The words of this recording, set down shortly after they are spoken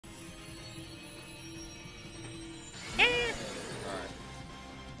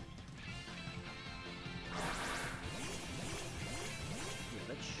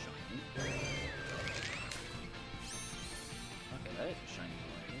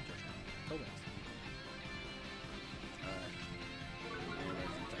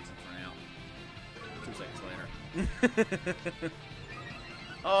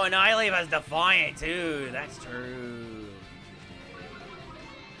Oh, Annihilate has Defiant, too. That's true.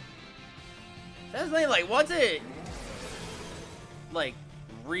 That's the thing, like, once it, like,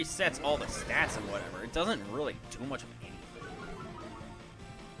 resets all the stats and whatever, it doesn't really do much of anything.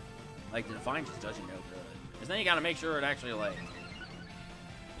 Like, the Defiant just does you no good. Because then you gotta make sure it actually, like,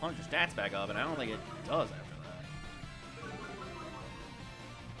 punch your stats back up, and I don't think it does after that.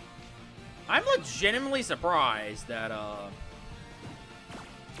 I'm legitimately surprised that,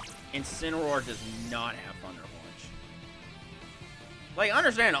 Incineroar does not have Thunder Punch. Like, I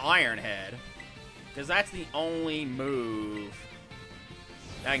understand Iron Head, because that's the only move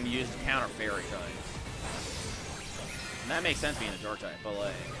that I can use to counter Fairy types. And that makes sense being a Dark type, but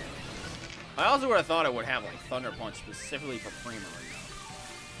like, I also would have thought it would have like Thunder Punch specifically for Primarina.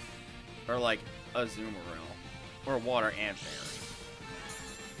 Or like Azumarill. Or Water and Fairy.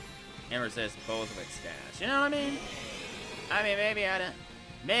 And resist both of its stats. You know what I mean? I mean, maybe I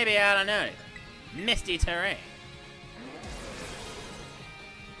don't know anything. Misty Terrain.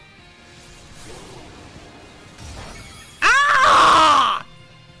 Ah!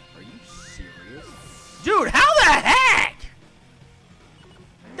 Are you serious? Dude, how the heck?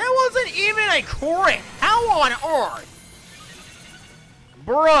 That wasn't even a crit. How on earth?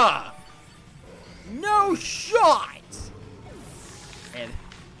 Bruh. No shot. And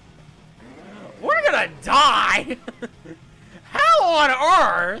we're gonna die. How on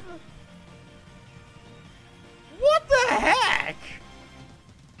earth? What the heck?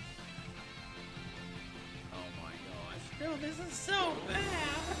 Oh my gosh. No, this is so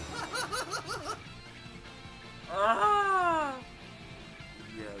bad. Ah!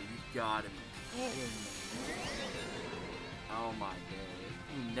 Yo, you gotta be kidding me. Oh my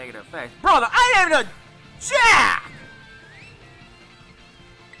god. Negative effects. Brother, I ain't even a jack!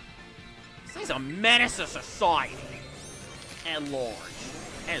 This thing's a menace to society. At large.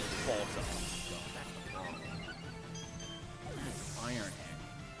 And his faults up. That's the problem. That's Iron Head.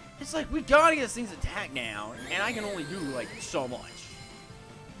 It's like, we gotta get this thing's attack now, and I can only do, like, so much.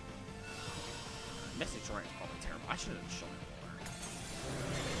 Message Terrain is probably terrible. I should have shown it more.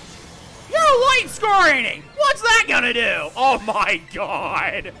 You're light screening! What's that gonna do? Oh my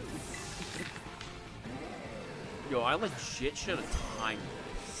god! Yo, I legit should have timed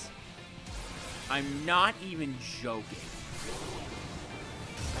this. I'm not even joking.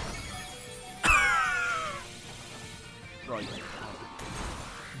 Right.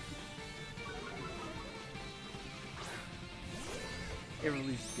 It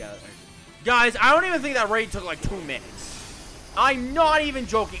released guys, I don't even think that raid took like 2 minutes. I'm not even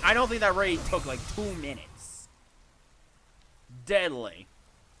joking. I don't think that raid took like 2 minutes. Deadly.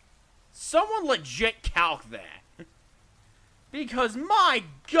 Someone legit calc that. Because my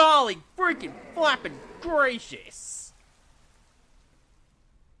golly freaking flapping gracious.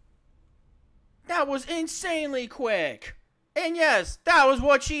 That was insanely quick. And yes, that was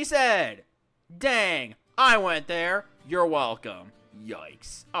what she said. Dang, I went there. You're welcome.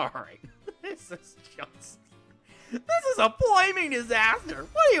 Yikes. Alright. This is a flaming disaster.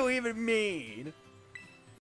 What do you even mean?